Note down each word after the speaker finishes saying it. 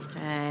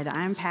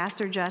I'm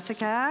Pastor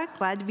Jessica.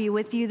 Glad to be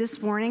with you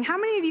this morning. How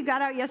many of you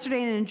got out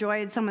yesterday and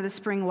enjoyed some of the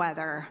spring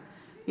weather?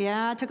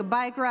 Yeah, took a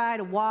bike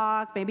ride, a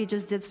walk, maybe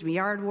just did some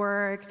yard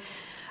work.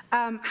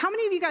 How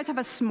many of you guys have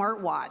a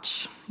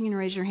smartwatch? You can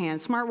raise your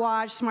hand.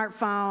 Smartwatch,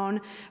 smartphone.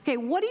 Okay,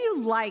 what do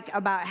you like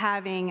about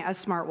having a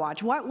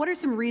smartwatch? What are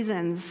some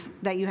reasons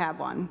that you have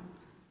one?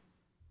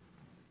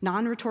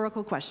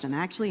 Non-rhetorical question.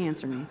 Actually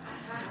answer me.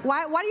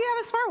 Why do you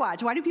have a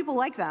smartwatch? Why do people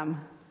like them?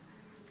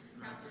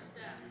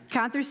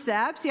 Count their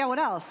steps. Yeah, what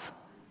else?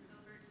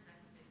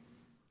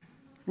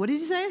 What did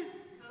you say?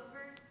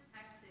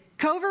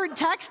 Covert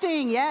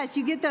texting. Yes,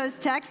 you get those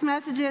text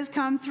messages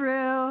come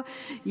through.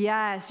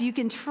 Yes, you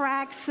can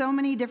track so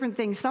many different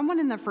things.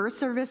 Someone in the first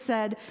service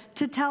said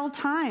to tell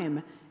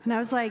time. And I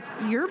was like,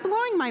 you're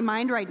blowing my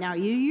mind right now.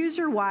 You use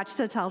your watch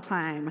to tell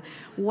time.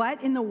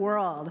 What in the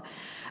world?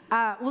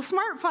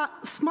 Smartphones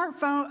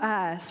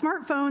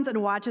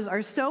and watches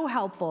are so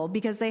helpful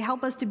because they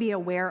help us to be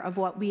aware of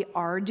what we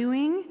are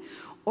doing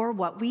or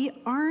what we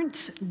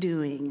aren't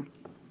doing.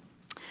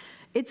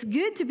 It's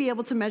good to be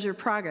able to measure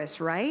progress,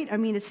 right? I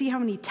mean, to see how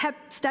many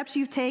steps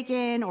you've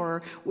taken,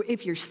 or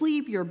if your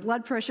sleep, your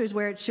blood pressure is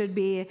where it should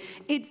be.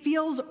 It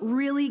feels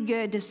really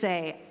good to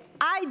say,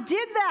 I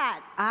did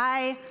that.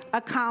 I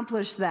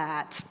accomplished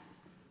that.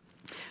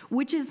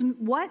 Which is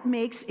what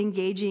makes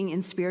engaging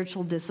in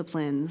spiritual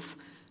disciplines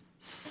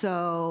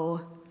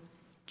so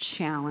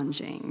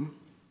challenging.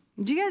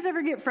 Do you guys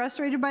ever get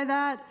frustrated by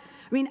that?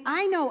 I mean,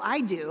 I know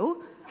I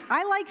do.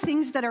 I like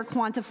things that are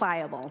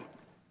quantifiable.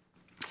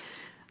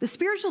 The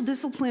spiritual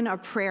discipline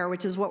of prayer,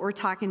 which is what we're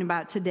talking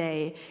about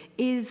today,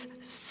 is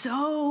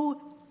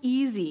so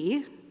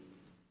easy,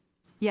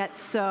 yet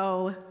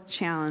so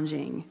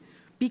challenging,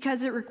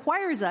 because it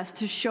requires us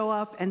to show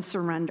up and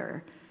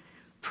surrender.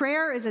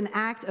 Prayer is an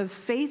act of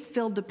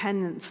faith-filled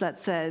dependence that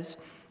says,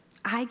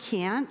 I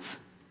can't,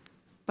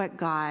 but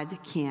God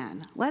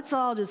can. Let's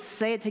all just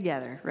say it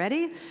together.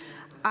 Ready?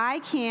 I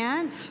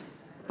can't,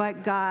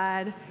 but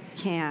God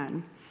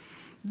can.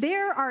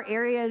 There are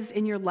areas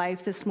in your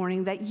life this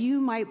morning that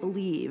you might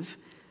believe,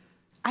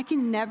 I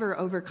can never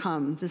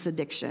overcome this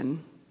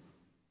addiction.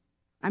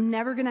 I'm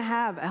never going to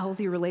have a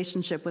healthy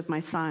relationship with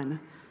my son.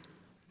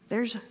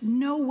 There's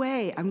no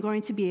way I'm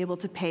going to be able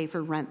to pay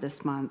for rent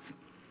this month.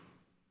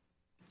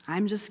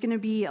 I'm just going to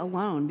be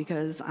alone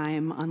because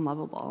I'm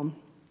unlovable.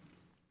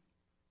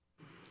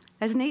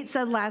 As Nate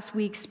said last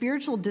week,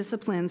 spiritual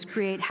disciplines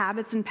create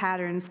habits and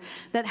patterns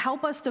that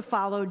help us to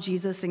follow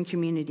Jesus in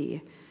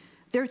community.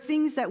 They're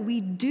things that we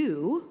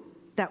do,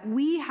 that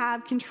we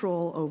have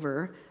control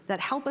over, that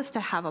help us to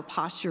have a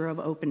posture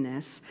of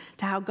openness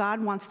to how God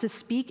wants to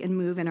speak and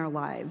move in our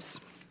lives.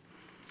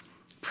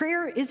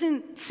 Prayer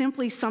isn't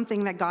simply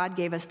something that God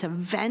gave us to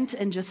vent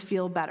and just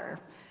feel better.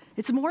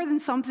 It's more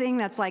than something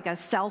that's like a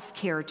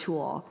self-care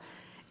tool.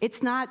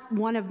 It's not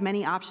one of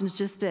many options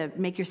just to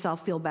make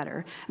yourself feel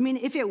better. I mean,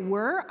 if it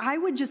were, I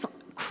would just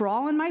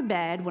crawl in my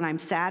bed when I'm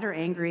sad or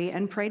angry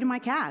and pray to my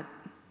cat.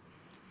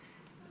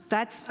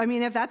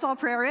 If that's all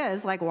prayer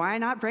is, like, why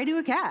not pray to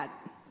a cat?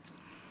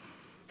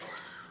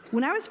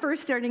 When I was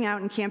first starting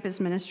out in campus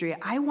ministry,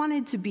 I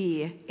wanted to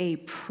be a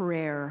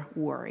prayer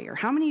warrior.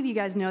 How many of you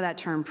guys know that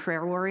term,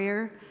 prayer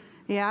warrior?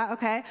 Yeah,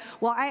 okay.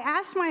 Well, I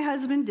asked my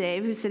husband,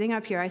 Dave, who's sitting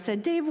up here, I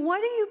said, Dave,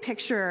 what do you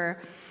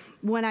picture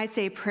when I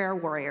say prayer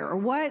warrior? Or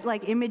what,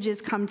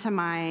 images come to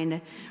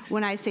mind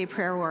when I say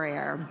prayer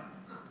warrior?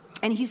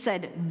 And he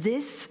said,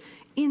 this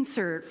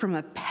insert from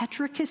a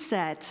Petra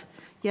cassette.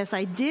 Yes,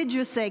 I did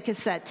just say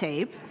cassette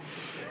tape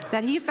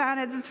that he found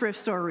at the thrift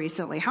store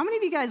recently. How many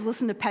of you guys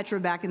listened to Petra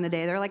back in the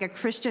day? They're like a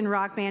Christian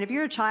rock band. If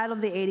you're a child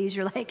of the 80s,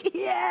 you're like,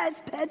 yes,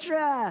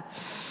 Petra.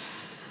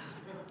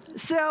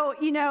 So,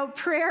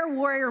 prayer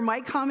warrior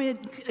might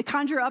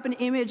conjure up an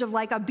image of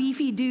like a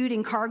beefy dude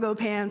in cargo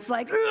pants,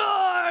 like,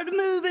 Lord,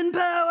 move in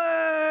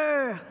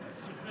power.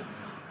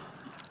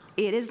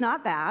 It is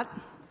not that.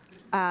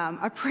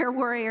 A prayer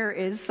warrior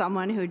is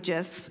someone who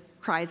just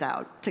cries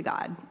out to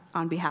God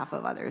on behalf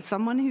of others,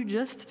 someone who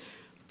just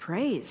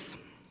prays.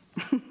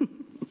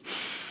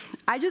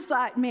 I just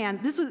thought, man,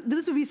 this would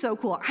be so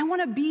cool. I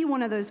want to be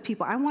one of those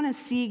people. I want to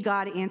see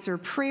God answer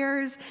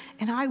prayers,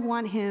 and I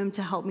want him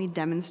to help me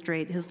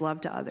demonstrate his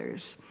love to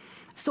others.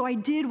 So I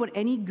did what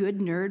any good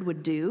nerd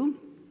would do.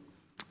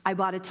 I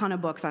bought a ton of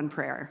books on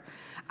prayer.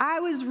 I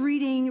was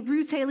reading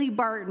Ruth Haley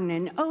Barton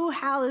and O.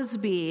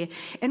 Hallisby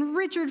and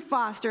Richard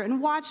Foster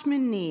and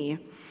Watchman Nee.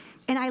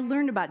 And I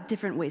learned about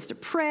different ways to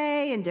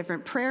pray and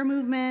different prayer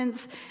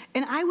movements.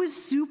 And I was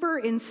super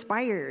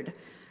inspired.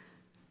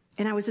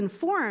 And I was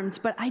informed,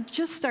 but I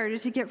just started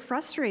to get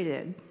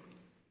frustrated.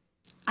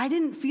 I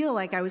didn't feel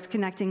like I was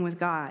connecting with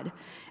God.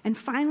 And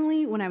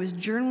finally, when I was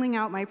journaling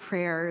out my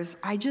prayers,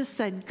 I just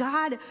said,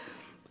 God,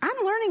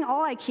 I'm learning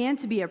all I can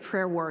to be a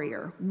prayer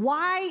warrior.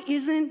 Why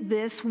isn't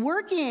this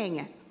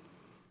working?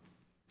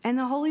 And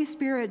the Holy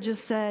Spirit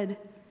just said,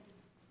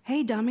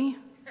 hey, dummy,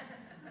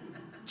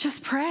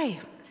 just pray.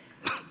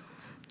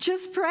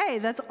 Just pray.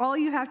 That's all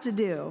you have to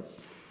do.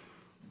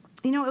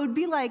 It would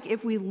be like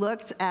if we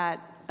looked at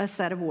a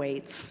set of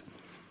weights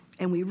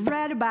and we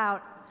read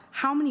about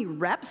how many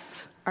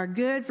reps are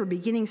good for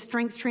beginning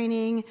strength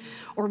training,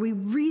 or we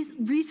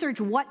research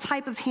what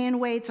type of hand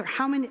weights or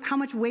how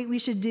much weight we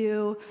should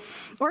do,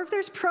 or if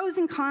there's pros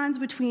and cons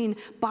between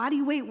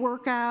body weight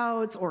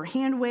workouts or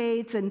hand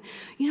weights, and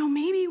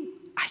maybe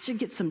I should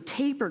get some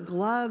tape or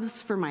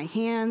gloves for my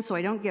hands so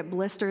I don't get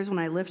blisters when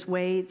I lift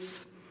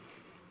weights.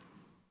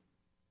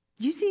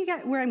 Do you see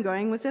where I'm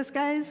going with this,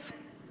 guys?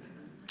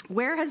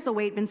 Where has the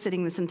weight been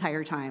sitting this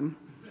entire time?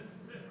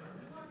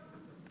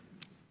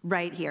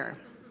 Right here.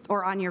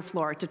 Or on your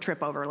floor to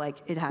trip over like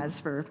it has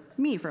for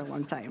me for a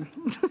long time.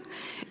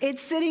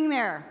 It's sitting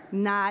there,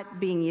 not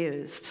being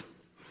used.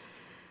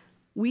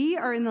 We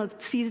are in the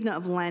season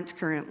of Lent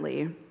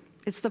currently.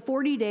 It's the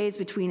 40 days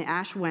between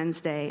Ash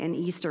Wednesday and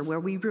Easter where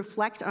we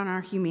reflect on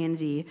our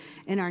humanity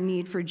and our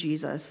need for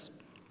Jesus.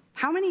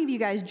 How many of you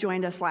guys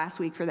joined us last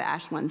week for the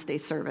Ash Wednesday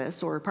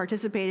service or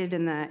participated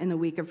in the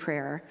week of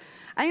prayer?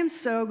 I am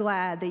so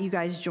glad that you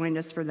guys joined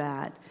us for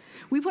that.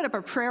 We put up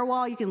a prayer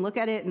wall. You can look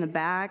at it in the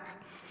back.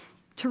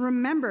 To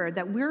remember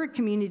that we're a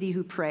community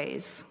who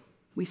prays.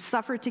 We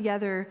suffer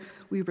together,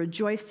 we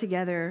rejoice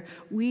together,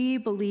 we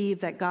believe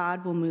that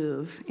God will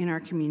move in our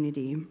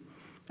community.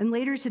 And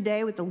later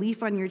today, with the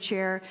leaf on your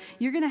chair,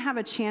 you're going to have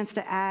a chance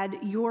to add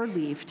your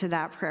leaf to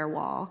that prayer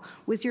wall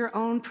with your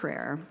own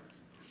prayer.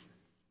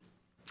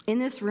 In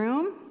this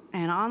room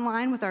and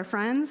online with our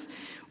friends,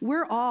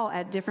 we're all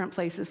at different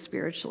places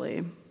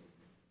spiritually.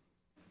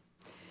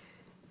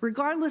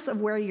 Regardless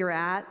of where you're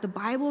at, the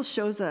Bible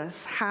shows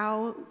us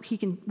how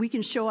we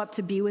can show up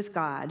to be with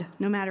God,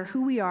 no matter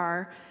who we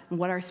are and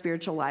what our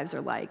spiritual lives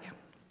are like.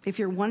 If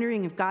you're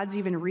wondering if God's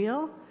even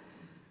real,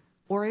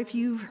 or if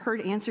you've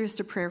heard answers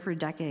to prayer for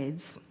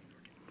decades.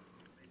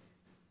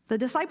 The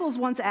disciples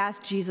once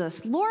asked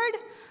Jesus, "Lord,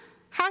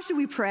 how should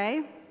we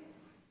pray?"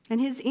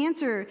 And his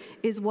answer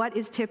is what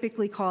is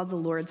typically called the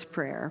Lord's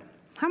Prayer.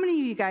 How many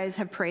of you guys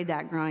have prayed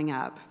that growing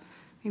up?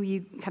 Maybe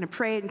you kind of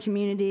pray it in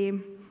community.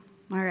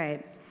 All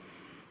right.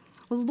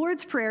 Well, the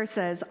Lord's Prayer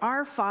says,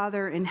 "Our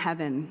Father in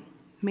heaven,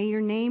 may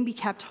your name be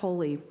kept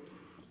holy.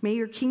 May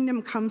your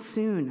kingdom come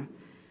soon.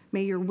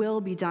 May your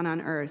will be done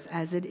on earth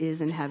as it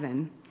is in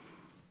heaven.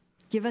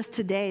 Give us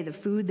today the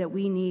food that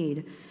we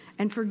need,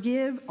 and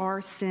forgive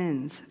our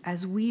sins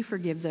as we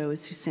forgive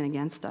those who sin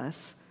against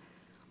us.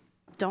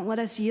 Don't let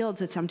us yield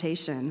to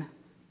temptation,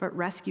 but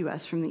rescue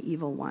us from the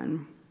evil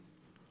one."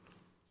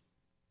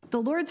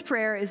 The Lord's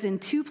Prayer is in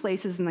 2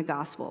 places in the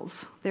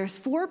Gospels. There's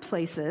 4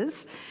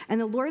 places, and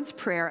the Lord's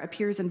Prayer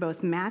appears in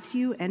both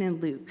Matthew and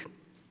in Luke.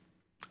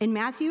 In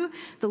Matthew,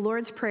 the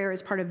Lord's Prayer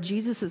is part of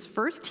Jesus'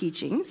 first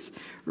teachings,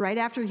 right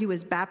after he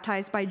was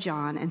baptized by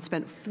John and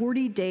spent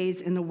 40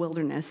 days in the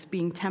wilderness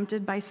being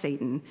tempted by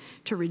Satan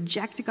to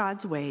reject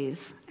God's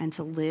ways and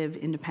to live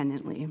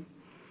independently.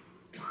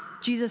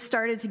 Jesus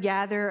started to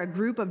gather a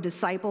group of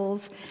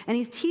disciples, and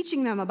he's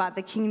teaching them about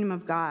the kingdom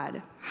of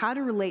God, how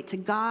to relate to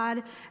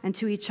God and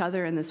to each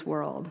other in this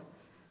world.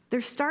 They're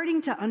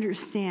starting to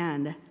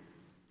understand,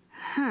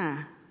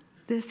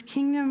 this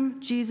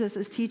kingdom Jesus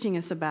is teaching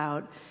us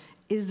about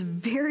is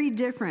very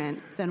different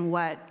than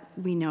what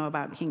we know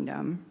about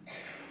kingdom.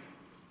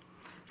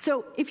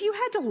 So if you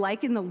had to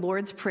liken the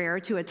Lord's Prayer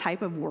to a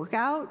type of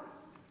workout,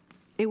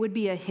 it would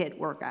be a HIIT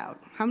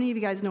workout. How many of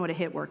you guys know what a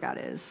HIIT workout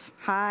is?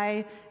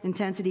 High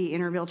intensity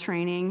interval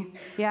training.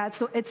 Yeah,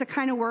 it's the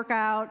kind of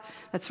workout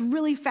that's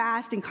really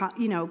fast and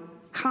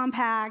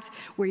compact,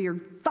 where your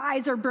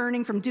thighs are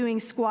burning from doing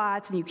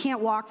squats and you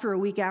can't walk for a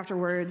week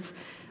afterwards,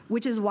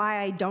 which is why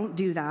I don't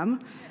do them.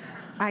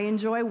 I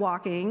enjoy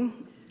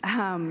walking.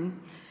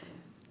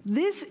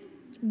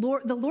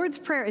 The Lord's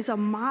Prayer is a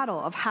model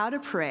of how to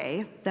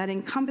pray that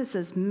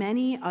encompasses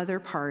many other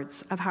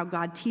parts of how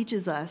God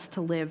teaches us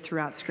to live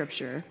throughout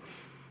Scripture.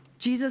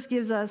 Jesus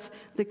gives us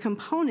the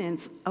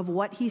components of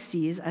what he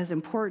sees as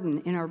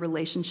important in our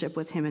relationship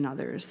with him and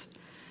others.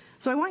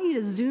 So I want you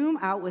to zoom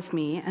out with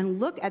me and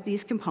look at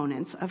these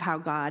components of how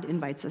God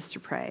invites us to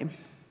pray.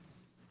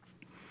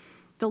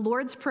 The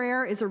Lord's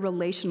Prayer is a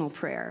relational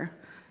prayer.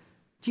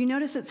 Do you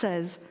notice it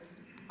says,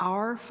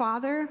 "Our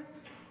Father,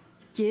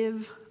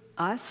 give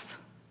us,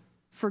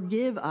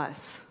 forgive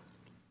us,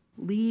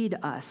 lead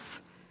us."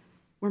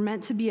 We're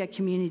meant to be a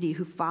community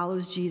who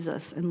follows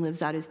Jesus and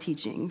lives out his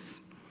teachings.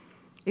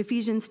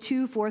 Ephesians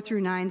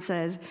 2:4-9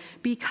 says,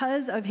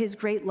 "Because of his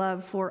great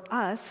love for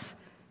us,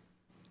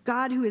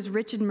 God, who is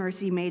rich in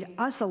mercy, made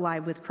us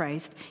alive with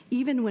Christ,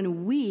 even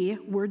when we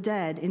were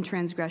dead in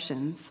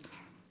transgressions.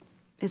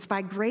 It's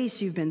by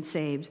grace you've been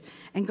saved,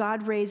 and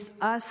God raised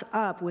us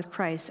up with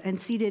Christ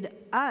and seated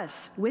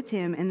us with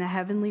him in the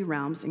heavenly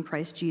realms in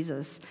Christ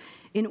Jesus,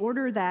 in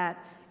order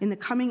that in the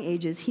coming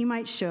ages he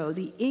might show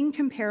the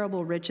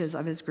incomparable riches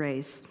of his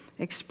grace,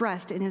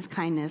 expressed in his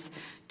kindness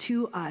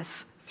to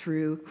us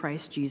through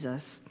Christ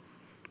Jesus.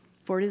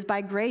 For it is by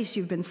grace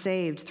you've been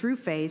saved through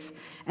faith,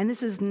 and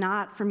this is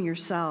not from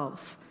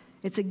yourselves.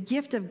 It's a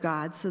gift of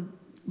God, so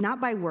not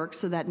by works,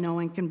 so that no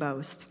one can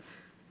boast.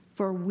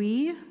 For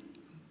we,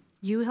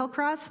 you,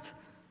 Hillcrest,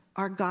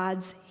 are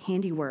God's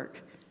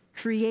handiwork,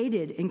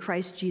 created in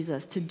Christ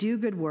Jesus to do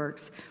good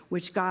works,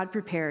 which God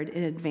prepared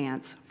in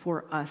advance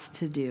for us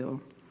to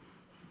do.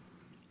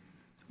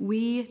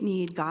 We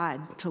need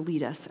God to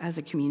lead us as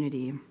a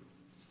community.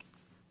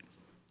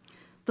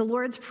 The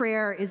Lord's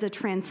Prayer is a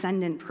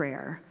transcendent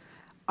prayer.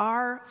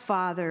 Our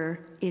Father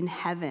in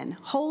heaven,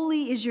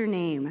 holy is your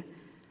name.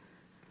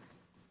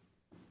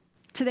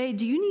 Today,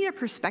 do you need a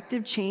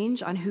perspective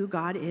change on who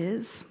God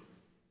is?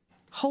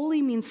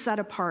 Holy means set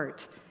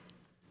apart.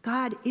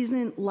 God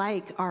isn't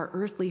like our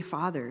earthly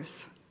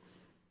fathers.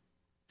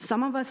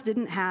 Some of us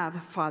didn't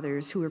have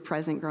fathers who were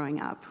present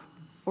growing up,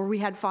 or we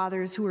had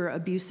fathers who were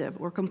abusive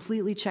or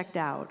completely checked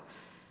out.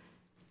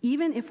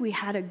 Even if we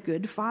had a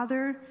good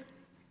father,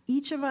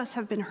 each of us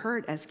have been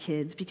hurt as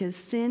kids because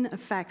sin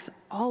affects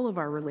all of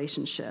our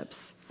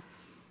relationships.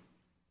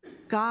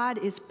 God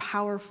is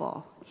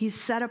powerful. He's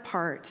set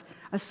apart,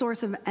 a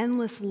source of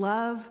endless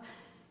love,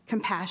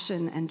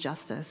 compassion, and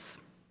justice.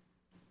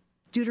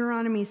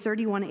 Deuteronomy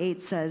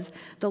 31:8 says,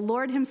 "The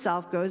Lord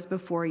himself goes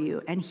before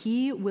you, and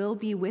he will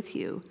be with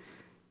you.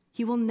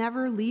 He will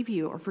never leave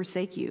you or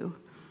forsake you.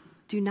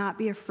 Do not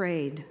be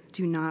afraid.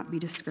 Do not be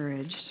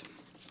discouraged."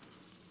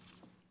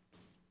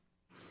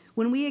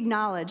 When we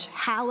acknowledge,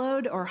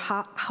 hallowed or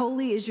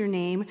holy is your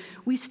name,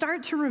 we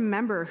start to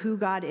remember who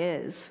God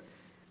is.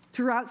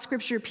 Throughout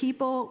Scripture,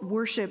 people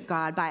worship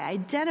God by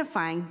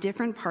identifying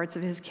different parts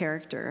of his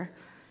character.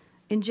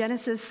 In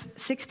Genesis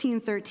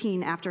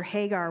 16:13, after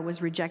Hagar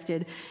was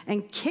rejected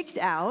and kicked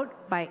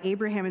out by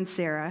Abraham and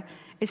Sarah,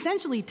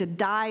 essentially to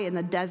die in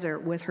the desert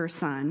with her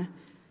son,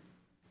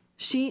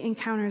 she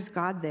encounters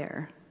God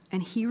there,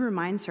 and he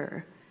reminds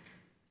her,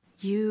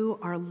 "You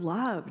are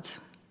loved.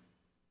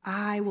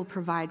 I will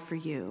provide for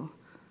you.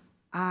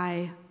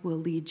 I will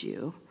lead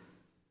you."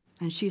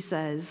 And she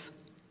says,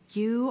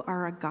 "You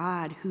are a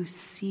God who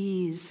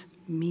sees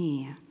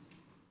me."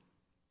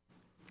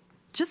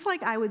 Just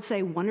like I would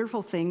say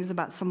wonderful things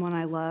about someone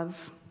I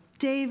love,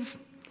 "Dave,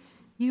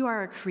 you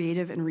are a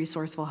creative and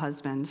resourceful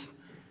husband.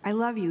 I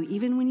love you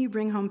even when you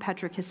bring home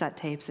Petra cassette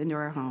tapes into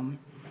our home."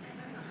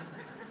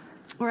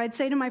 Or I'd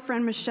say to my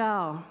friend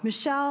Michelle,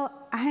 "Michelle,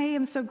 I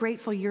am so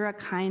grateful you're a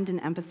kind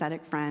and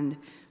empathetic friend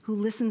who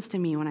listens to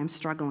me when I'm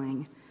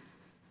struggling."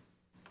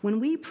 When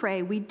we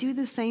pray, we do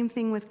the same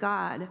thing with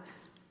God.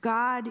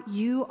 God,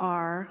 you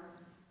are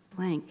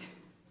blank.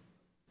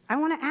 I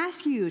want to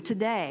ask you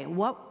today,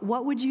 what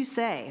would you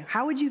say?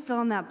 How would you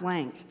fill in that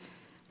blank?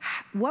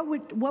 What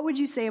would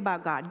you say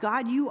about God?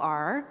 God, you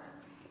are,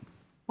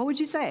 what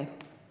would you say?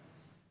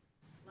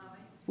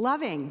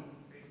 Loving.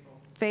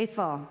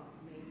 Faithful.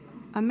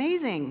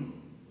 Amazing.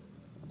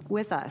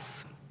 With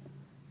us.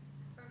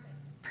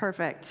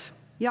 Perfect.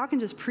 Y'all can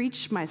just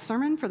preach my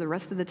sermon for the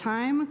rest of the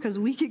time because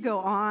we could go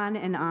on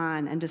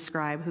and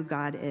describe who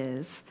God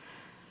is.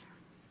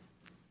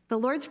 The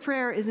Lord's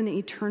Prayer is an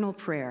eternal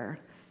prayer.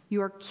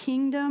 Your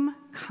kingdom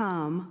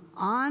come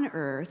on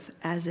earth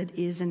as it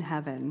is in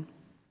heaven.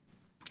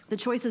 The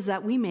choices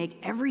that we make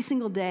every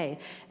single day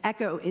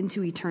echo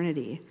into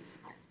eternity.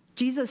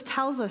 Jesus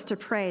tells us to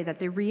pray that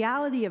the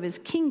reality of his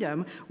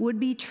kingdom would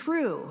be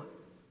true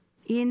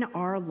in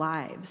our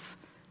lives.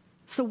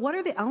 So what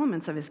are the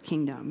elements of his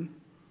kingdom?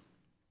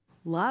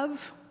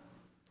 Love,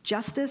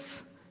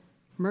 justice,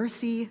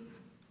 mercy,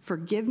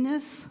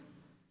 forgiveness,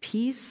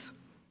 peace,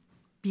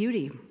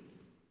 beauty.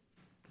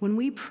 When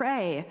we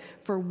pray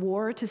for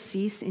war to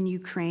cease in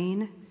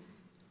Ukraine,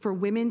 for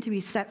women to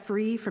be set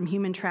free from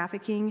human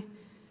trafficking,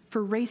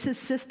 for racist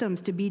systems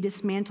to be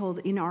dismantled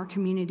in our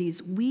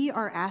communities, we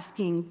are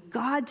asking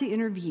God to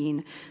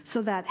intervene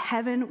so that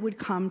heaven would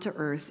come to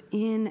earth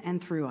in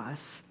and through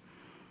us.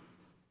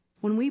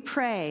 When we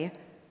pray,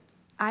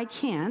 "I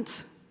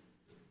can't,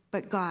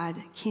 but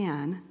God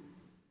can,"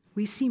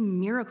 we see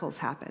miracles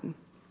happen.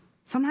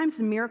 Sometimes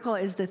the miracle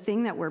is the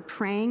thing that we're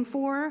praying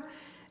for,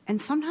 and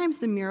sometimes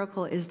the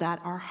miracle is that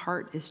our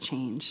heart is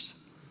changed.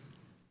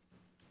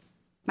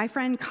 My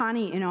friend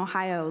Connie in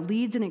Ohio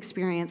leads an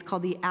experience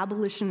called the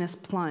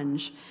Abolitionist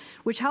Plunge,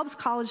 which helps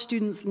college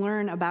students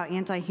learn about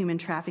anti-human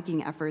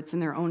trafficking efforts in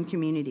their own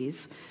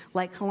communities,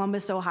 like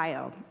Columbus,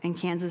 Ohio, and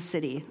Kansas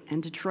City,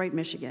 and Detroit,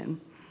 Michigan.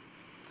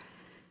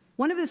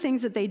 One of the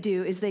things that they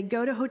do is they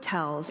go to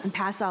hotels and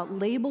pass out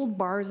labeled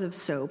bars of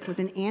soap with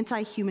an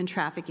anti-human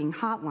trafficking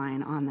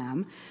hotline on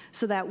them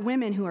so that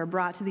women who are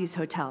brought to these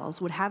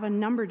hotels would have a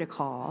number to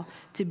call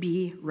to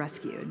be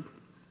rescued.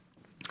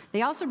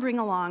 They also bring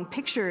along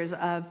pictures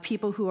of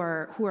people who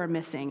are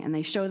missing, and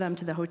they show them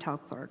to the hotel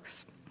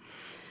clerks.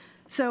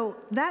 So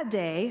that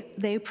day,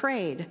 they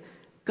prayed,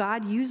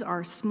 "God, use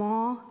our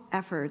small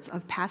efforts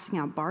of passing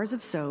out bars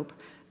of soap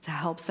to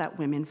help set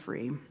women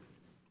free."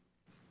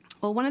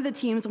 Well, one of the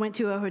teams went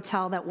to a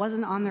hotel that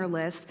wasn't on their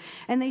list,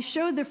 and they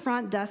showed the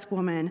front desk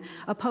woman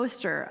a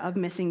poster of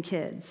missing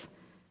kids.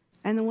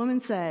 And the woman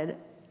said,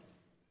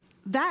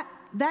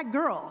 that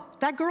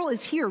girl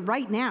is here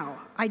right now.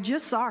 I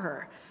just saw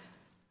her.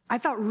 I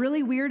felt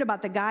really weird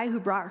about the guy who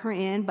brought her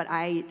in, but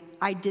I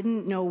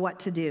didn't know what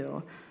to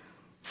do.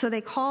 So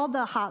they called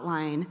the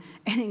hotline,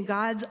 and in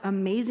God's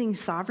amazing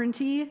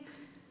sovereignty,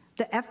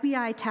 The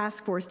FBI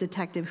task force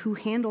detective who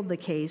handled the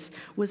case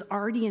was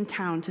already in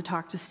town to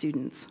talk to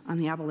students on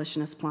the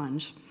abolitionist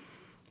plunge.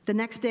 The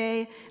next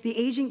day, the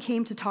agent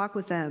came to talk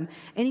with them,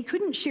 and he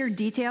couldn't share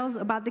details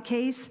about the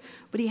case,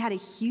 but he had a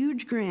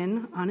huge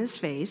grin on his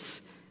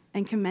face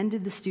and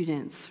commended the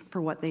students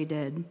for what they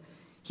did.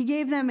 He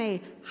gave them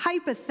a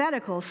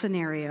hypothetical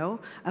scenario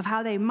of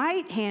how they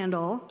might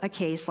handle a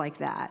case like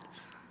that.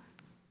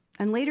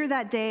 And later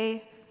that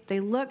day, they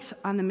looked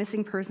on the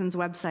missing persons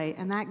website,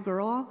 and that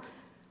girl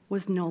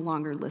was no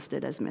longer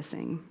listed as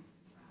missing.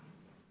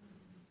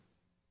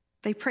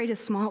 They prayed a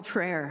small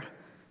prayer.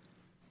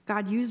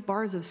 God used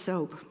bars of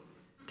soap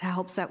to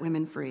help set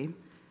women free.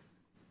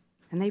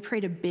 And they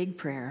prayed a big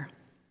prayer.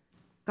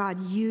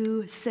 God,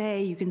 you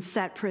say you can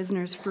set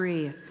prisoners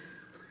free.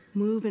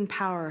 Move in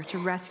power to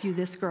rescue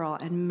this girl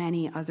and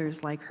many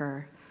others like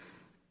her.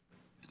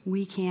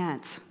 We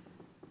can't,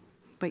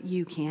 but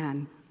you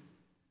can.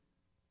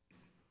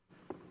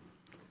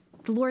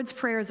 The Lord's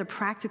Prayer is a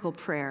practical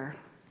prayer.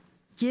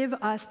 Give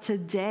us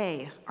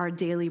today our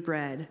daily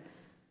bread.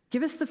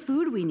 Give us the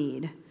food we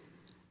need.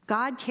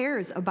 God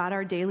cares about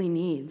our daily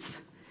needs.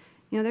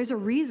 You know, there's a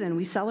reason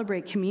we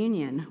celebrate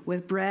communion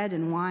with bread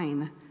and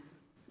wine.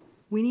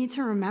 We need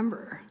to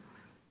remember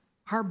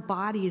our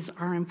bodies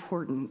are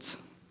important.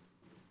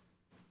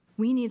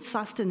 We need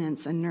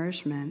sustenance and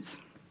nourishment.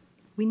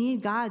 We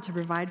need God to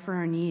provide for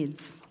our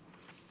needs.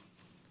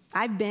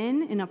 I've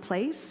been in a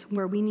place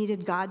where we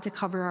needed God to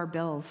cover our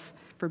bills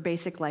for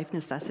basic life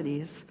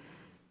necessities.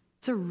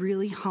 It's a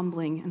really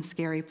humbling and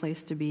scary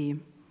place to be.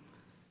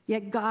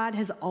 Yet God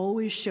has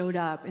always showed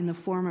up in the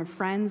form of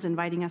friends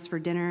inviting us for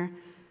dinner,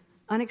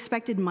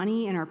 unexpected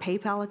money in our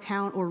PayPal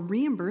account, or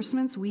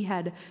reimbursements we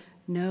had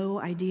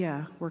no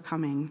idea were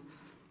coming.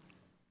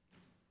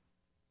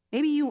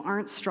 Maybe you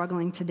aren't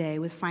struggling today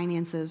with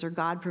finances or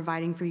God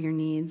providing for your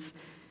needs,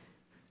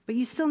 but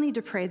you still need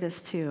to pray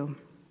this too.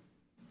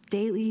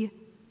 Daily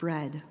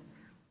bread.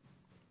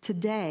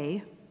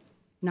 Today,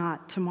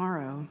 not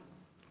tomorrow.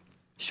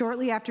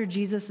 Shortly after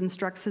Jesus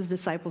instructs his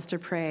disciples to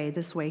pray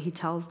this way, he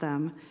tells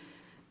them,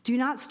 "Do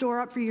not store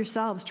up for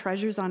yourselves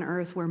treasures on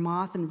earth where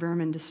moth and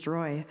vermin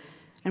destroy,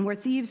 and where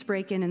thieves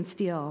break in and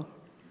steal.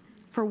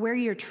 For where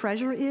your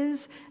treasure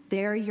is,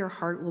 there your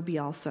heart will be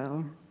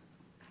also."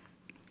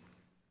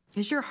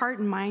 Is your heart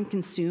and mind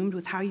consumed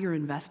with how your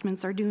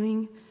investments are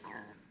doing?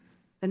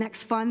 The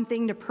next fun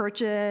thing to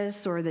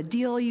purchase, or the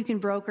deal you can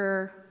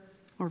broker,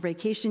 or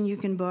vacation you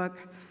can book?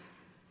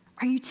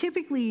 Are you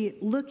typically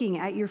looking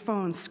at your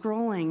phone,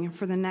 scrolling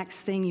for the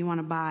next thing you want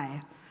to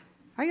buy?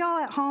 Are y'all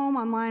at home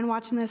online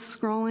watching this,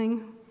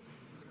 scrolling?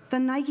 The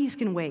Nikes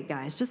can wait,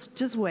 guys.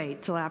 Just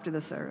wait till after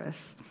the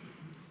service.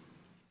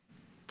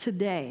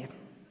 Today,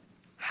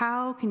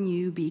 how can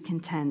you be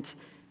content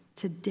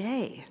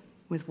today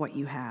with what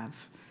you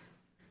have?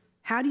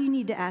 How do you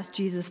need to ask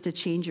Jesus to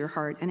change your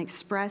heart and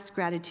express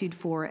gratitude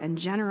for and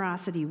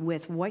generosity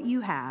with what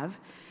you have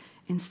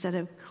instead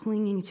of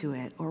clinging to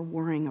it or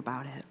worrying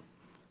about it?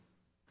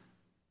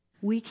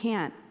 We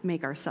can't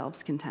make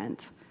ourselves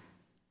content,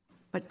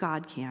 but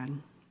God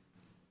can.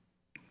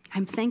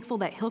 I'm thankful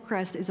that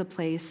Hillcrest is a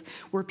place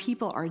where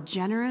people are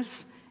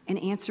generous and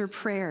answer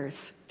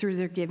prayers through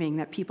their giving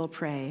that people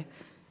pray.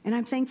 And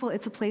I'm thankful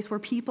it's a place where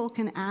people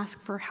can ask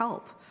for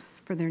help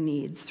for their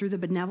needs through the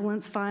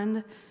Benevolence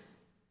Fund,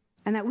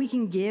 and that we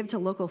can give to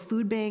local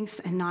food banks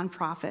and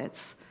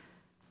nonprofits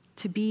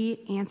to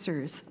be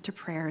answers to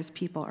prayers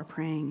people are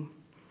praying.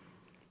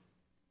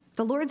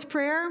 The Lord's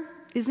Prayer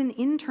is an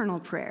internal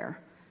prayer.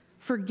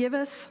 Forgive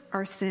us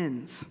our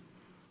sins.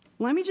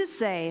 Let me just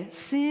say,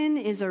 sin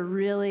is a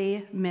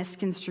really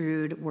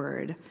misconstrued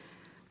word.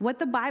 What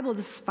the Bible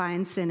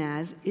defines sin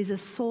as is a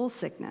soul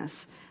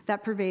sickness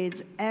that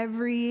pervades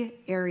every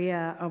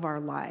area of our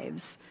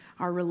lives,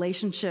 our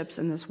relationships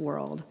in this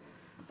world.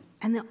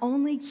 And the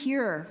only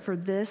cure for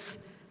this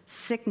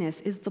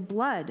sickness is the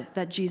blood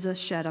that Jesus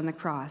shed on the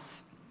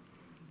cross.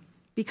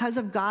 Because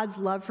of God's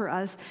love for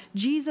us,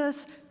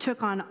 Jesus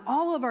took on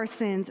all of our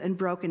sins and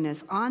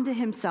brokenness onto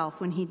himself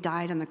when he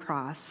died on the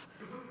cross.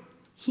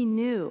 He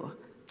knew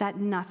that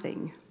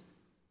nothing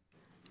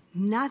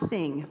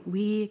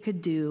we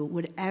could do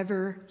would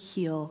ever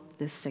heal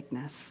this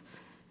sickness.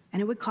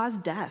 And it would cause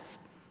death.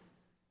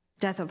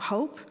 Death of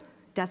hope,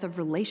 death of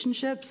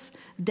relationships,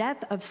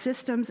 death of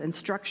systems and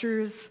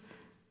structures,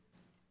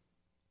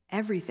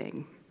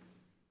 everything.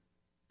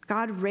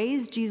 God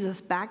raised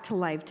Jesus back to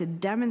life to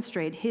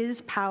demonstrate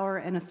his power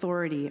and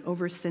authority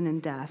over sin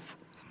and death.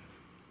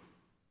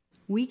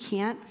 We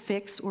can't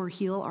fix or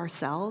heal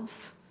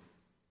ourselves,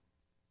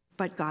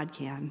 but God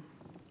can.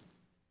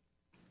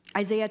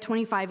 Isaiah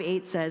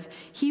 25:8 says,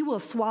 "He will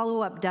swallow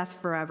up death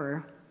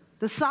forever.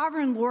 The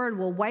sovereign Lord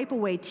will wipe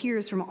away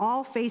tears from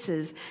all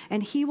faces,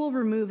 and he will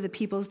remove the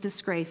people's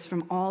disgrace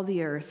from all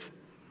the earth."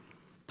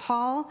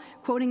 Paul,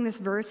 quoting this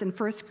verse in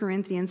 1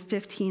 Corinthians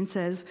 15,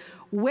 says,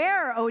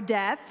 "Where, O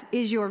death,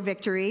 is your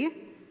victory?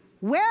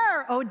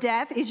 Where, O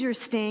death, is your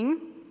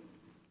sting?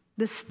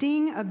 The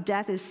sting of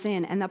death is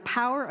sin, and the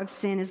power of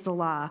sin is the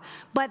law.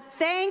 But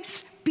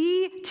thanks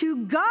be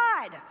to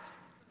God.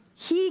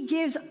 He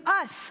gives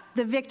us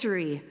the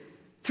victory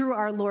through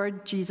our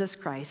Lord Jesus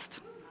Christ.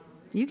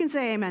 You can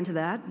say amen to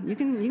that. You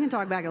can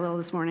talk back a little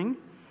this morning.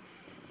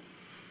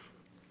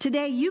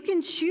 Today, you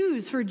can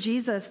choose for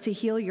Jesus to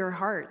heal your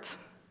heart,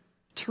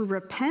 to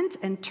repent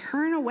and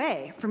turn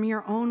away from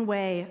your own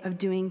way of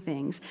doing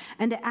things,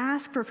 and to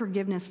ask for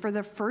forgiveness for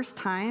the first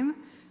time,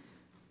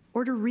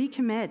 or to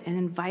recommit and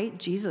invite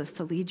Jesus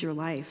to lead your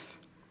life.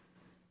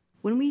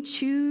 When we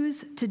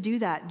choose to do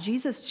that,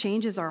 Jesus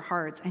changes our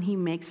hearts and he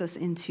makes us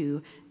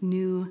into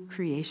new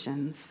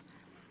creations.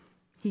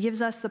 He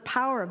gives us the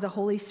power of the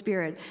Holy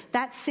Spirit,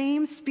 that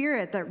same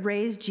Spirit that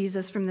raised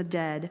Jesus from the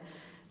dead,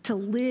 to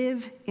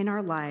live in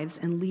our lives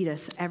and lead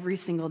us every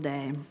single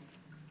day.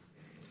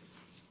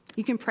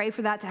 You can pray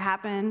for that to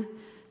happen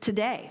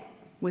today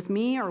with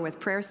me or with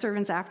prayer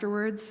servants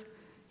afterwards.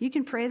 You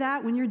can pray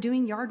that when you're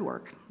doing yard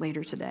work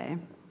later today.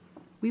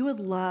 We would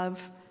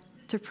love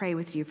to pray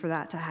with you for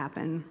that to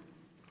happen.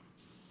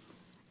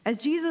 As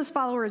Jesus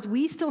followers,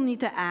 we still need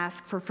to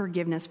ask for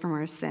forgiveness from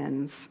our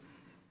sins.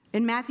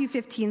 In Matthew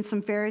 15,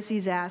 some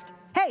Pharisees asked,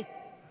 "Hey,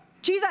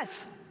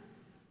 Jesus,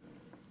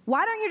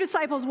 why don't your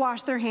disciples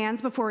wash their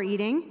hands before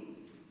eating?"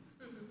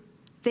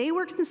 They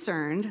were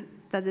concerned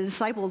that the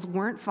disciples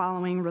weren't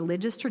following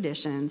religious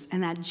traditions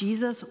and that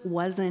Jesus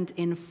wasn't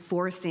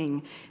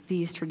enforcing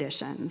these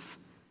traditions.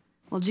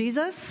 Well,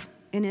 Jesus,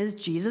 in his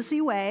Jesus-y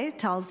way,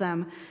 tells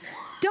them,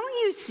 "Don't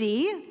you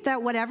see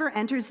that whatever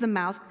enters the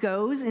mouth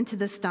goes into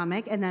the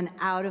stomach and then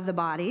out of the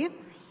body?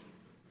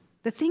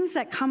 The things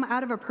that come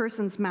out of a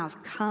person's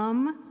mouth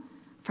come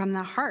from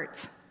the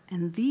heart,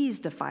 and these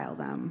defile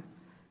them.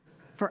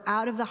 For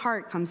out of the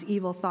heart comes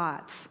evil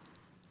thoughts,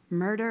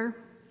 murder,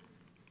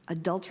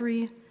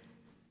 adultery,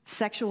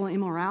 sexual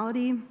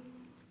immorality,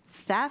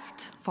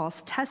 theft,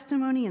 false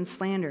testimony, and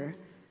slander.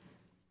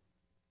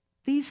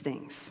 These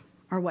things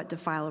are what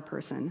defile a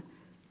person.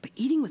 But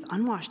eating with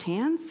unwashed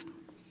hands,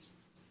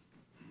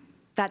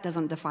 that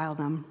doesn't defile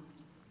them."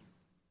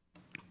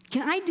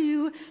 Can I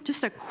do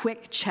just a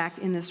quick check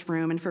in this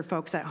room and for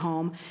folks at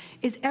home?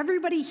 Is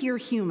everybody here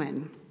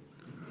human?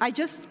 I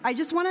just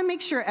want to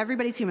make sure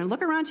everybody's human.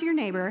 Look around to your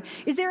neighbor.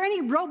 Is there any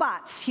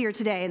robots here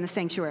today in the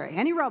sanctuary?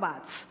 Any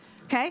robots?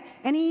 Okay.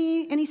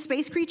 Any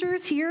space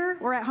creatures here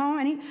or at home?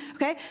 Any?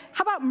 Okay.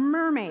 How about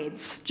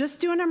mermaids? Just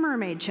doing a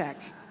mermaid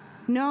check.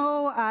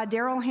 No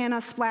Daryl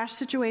Hannah splash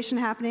situation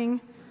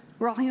happening.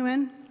 We're all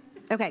human?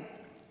 Okay.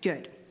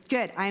 Good.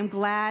 I am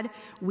glad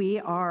we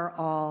are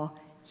all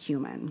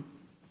human.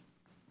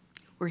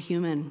 We're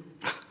human.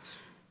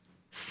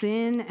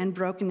 Sin and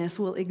brokenness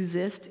will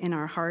exist in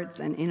our hearts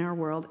and in our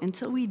world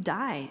until we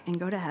die and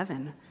go to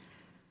heaven.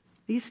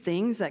 These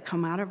things that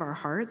come out of our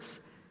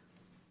hearts,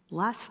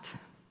 lust,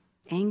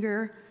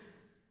 anger,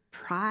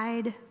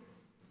 pride,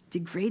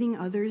 degrading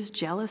others,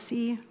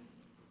 jealousy,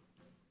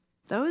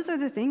 those are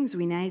the things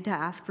we need to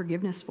ask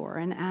forgiveness for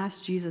and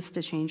ask Jesus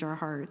to change our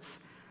hearts.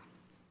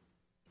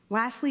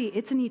 Lastly,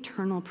 it's an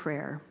eternal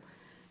prayer.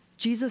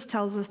 Jesus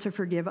tells us to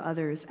forgive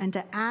others and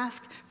to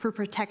ask for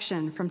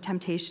protection from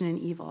temptation and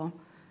evil.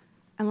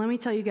 And let me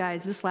tell you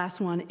guys, this last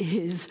one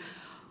is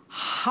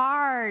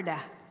hard.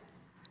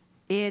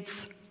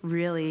 It's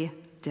really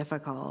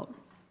difficult.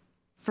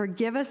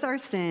 Forgive us our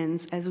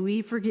sins as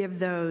we forgive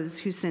those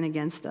who sin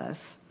against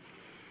us.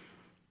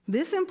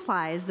 This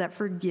implies that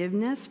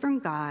forgiveness from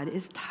God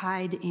is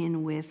tied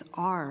in with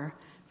our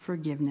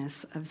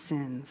forgiveness of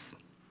sins.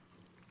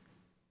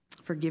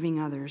 Forgiving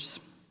others.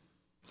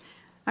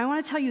 I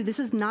want to tell you, this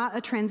is not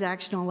a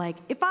transactional, like,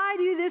 if I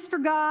do this for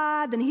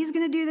God, then he's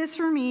going to do this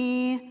for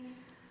me.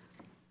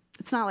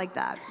 It's not like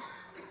that.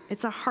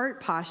 It's a heart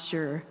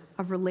posture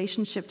of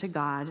relationship to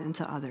God and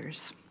to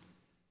others.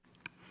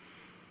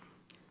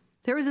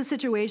 There was a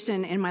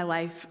situation in my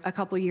life a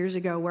couple years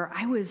ago where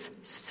I was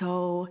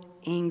so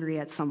angry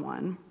at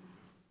someone.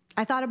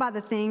 I thought about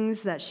the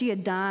things that she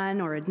had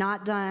done or had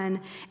not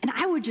done, and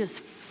I would just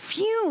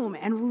fume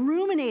and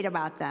ruminate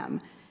about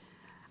them.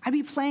 I'd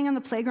be playing on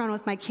the playground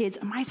with my kids,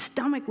 and my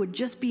stomach would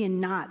just be in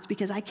knots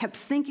because I kept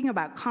thinking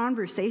about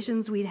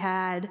conversations we'd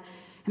had,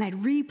 and I'd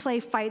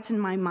replay fights in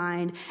my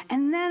mind,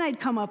 and then I'd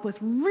come up with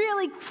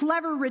really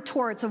clever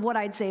retorts of what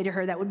I'd say to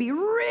her that would be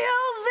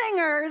real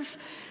zingers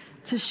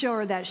to show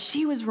her that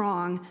she was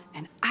wrong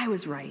and I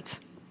was right.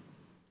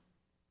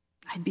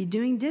 I'd be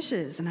doing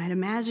dishes, and I'd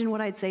imagine what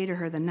I'd say to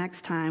her the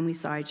next time we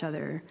saw each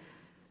other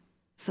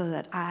so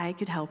that I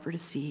could help her to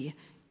see,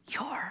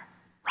 you're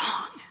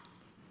wrong.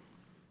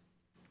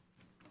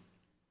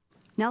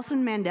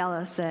 Nelson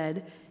Mandela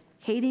said,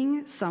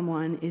 hating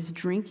someone is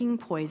drinking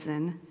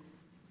poison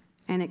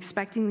and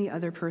expecting the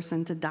other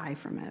person to die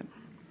from it.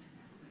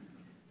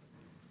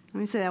 Let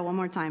me say that one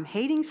more time.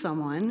 Hating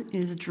someone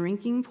is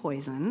drinking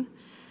poison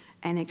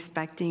and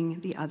expecting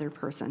the other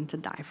person to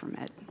die from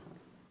it.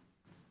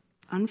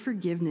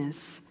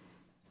 Unforgiveness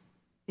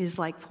is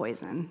like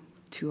poison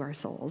to our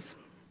souls.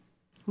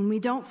 When we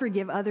don't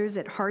forgive others,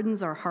 it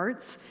hardens our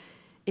hearts.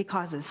 It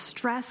causes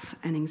stress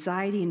and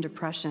anxiety and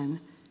depression.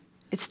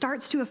 It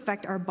starts to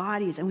affect our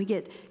bodies, and we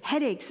get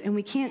headaches, and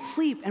we can't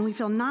sleep, and we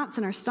feel knots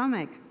in our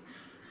stomach.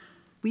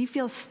 We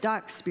feel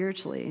stuck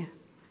spiritually.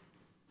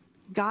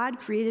 God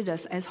created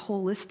us as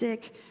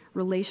holistic,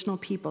 relational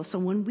people. So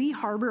when we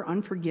harbor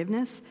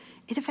unforgiveness,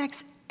 it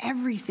affects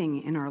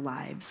everything in our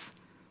lives.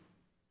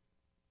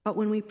 But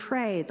when we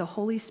pray, the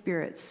Holy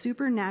Spirit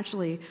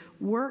supernaturally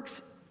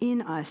works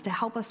in us to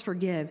help us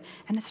forgive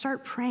and to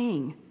start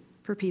praying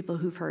for people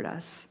who've hurt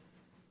us.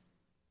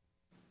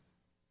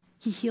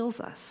 He heals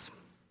us.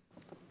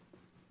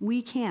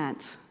 We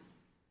can't,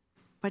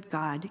 but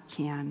God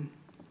can.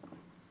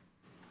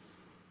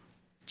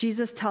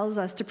 Jesus tells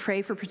us to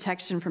pray for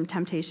protection from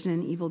temptation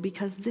and evil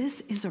because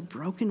this is a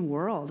broken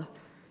world.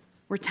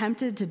 We're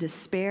tempted to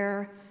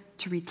despair,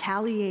 to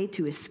retaliate,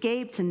 to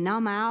escape, to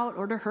numb out,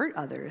 or to hurt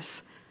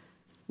others.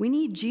 We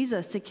need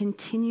Jesus to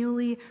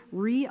continually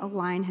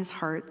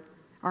realign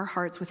our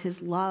hearts with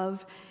his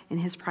love and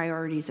his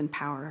priorities and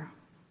power.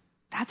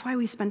 That's why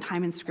we spend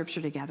time in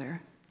Scripture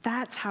together.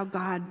 That's how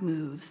God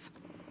moves.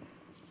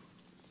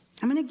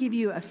 I'm going to give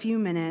you a few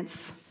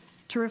minutes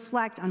to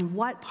reflect on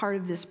what part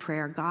of this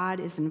prayer God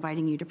is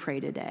inviting you to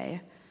pray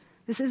today.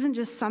 This isn't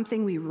just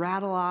something we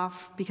rattle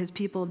off because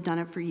people have done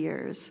it for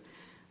years.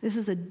 This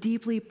is a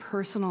deeply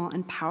personal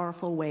and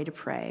powerful way to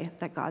pray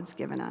that God's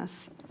given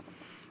us.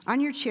 On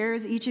your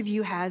chairs, each of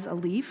you has a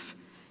leaf.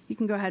 You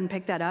can go ahead and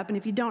pick that up. And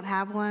if you don't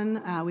have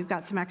one, we've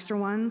got some extra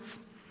ones.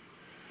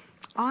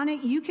 On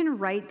it, you can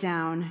write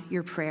down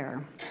your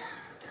prayer.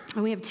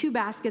 And we have 2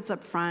 baskets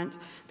up front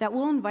that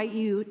we'll invite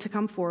you to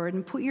come forward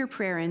and put your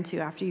prayer into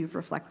after you've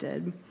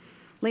reflected.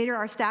 Later,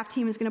 our staff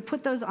team is going to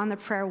put those on the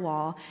prayer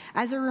wall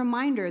as a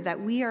reminder that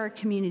we are a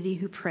community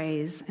who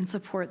prays and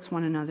supports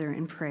one another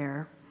in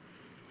prayer.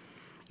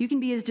 You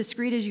can be as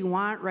discreet as you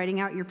want, writing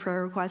out your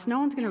prayer requests. No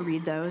one's going to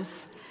read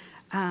those.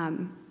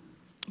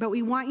 But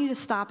we want you to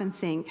stop and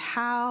think,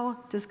 how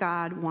does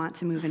God want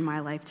to move in my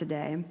life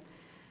today?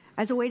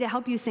 As a way to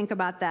help you think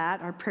about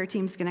that, our prayer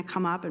team's going to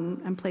come up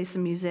and play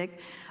some music.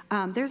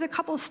 There's a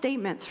couple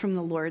statements from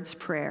the Lord's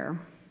Prayer,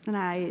 and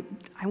I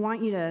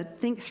want you to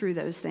think through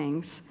those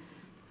things.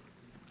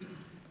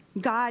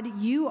 God,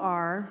 you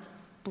are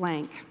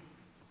blank.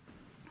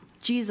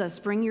 Jesus,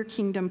 bring your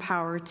kingdom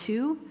power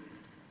to.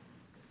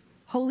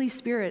 Holy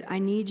Spirit, I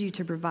need you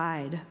to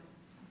provide.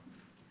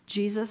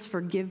 Jesus,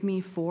 forgive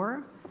me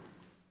for.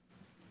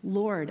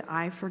 Lord,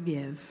 I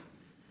forgive.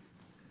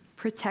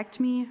 Protect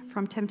me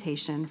from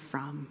temptation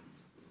from.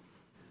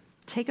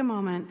 Take a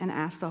moment and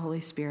ask the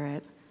Holy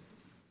Spirit,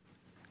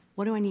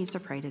 what do I need to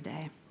pray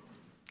today?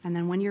 And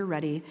then when you're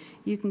ready,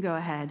 you can go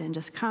ahead and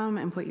just come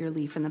and put your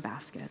leaf in the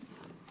basket.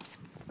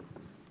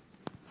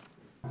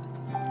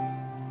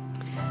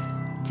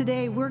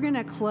 Today, we're going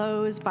to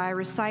close by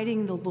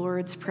reciting the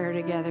Lord's Prayer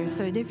together.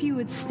 So if you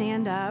would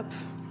stand up.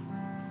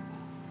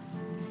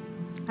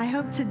 I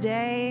hope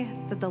today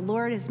that the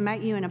Lord has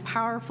met you in a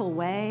powerful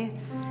way.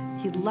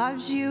 He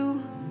loves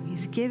you.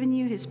 He's given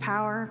you his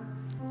power.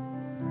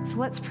 So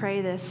let's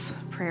pray this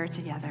prayer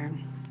together.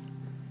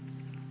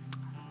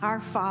 Our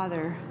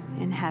Father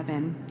in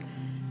heaven,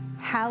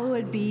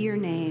 hallowed be your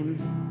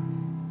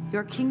name.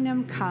 Your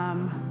kingdom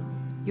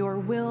come, your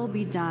will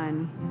be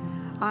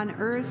done, on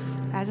earth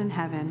as in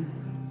heaven.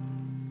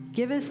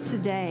 Give us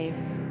today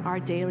our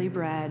daily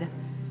bread.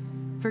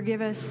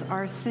 Forgive us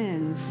our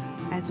sins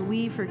as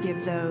we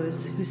forgive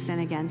those who sin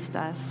against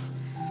us.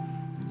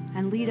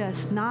 And lead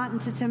us not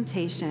into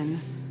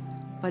temptation,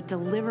 but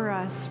deliver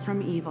us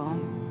from evil.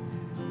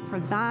 For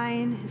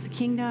thine is the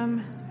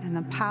kingdom and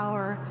the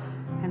power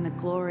and the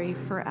glory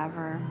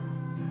forever.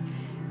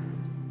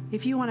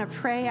 If you want to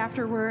pray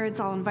afterwards,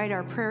 I'll invite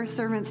our prayer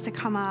servants to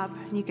come up,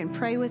 and you can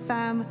pray with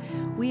them.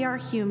 We are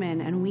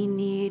human, and we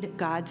need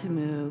God to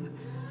move.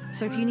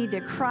 So if you need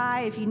to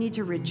cry, if you need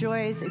to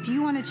rejoice, if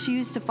you want to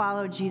choose to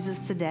follow Jesus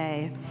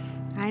today,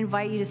 I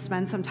invite you to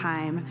spend some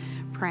time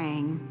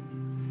praying.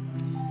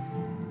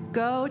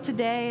 Go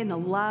today in the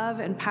love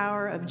and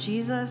power of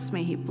Jesus.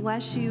 May he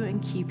bless you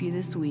and keep you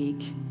this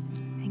week.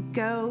 And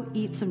go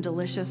eat some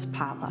delicious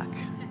potluck.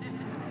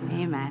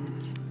 Amen.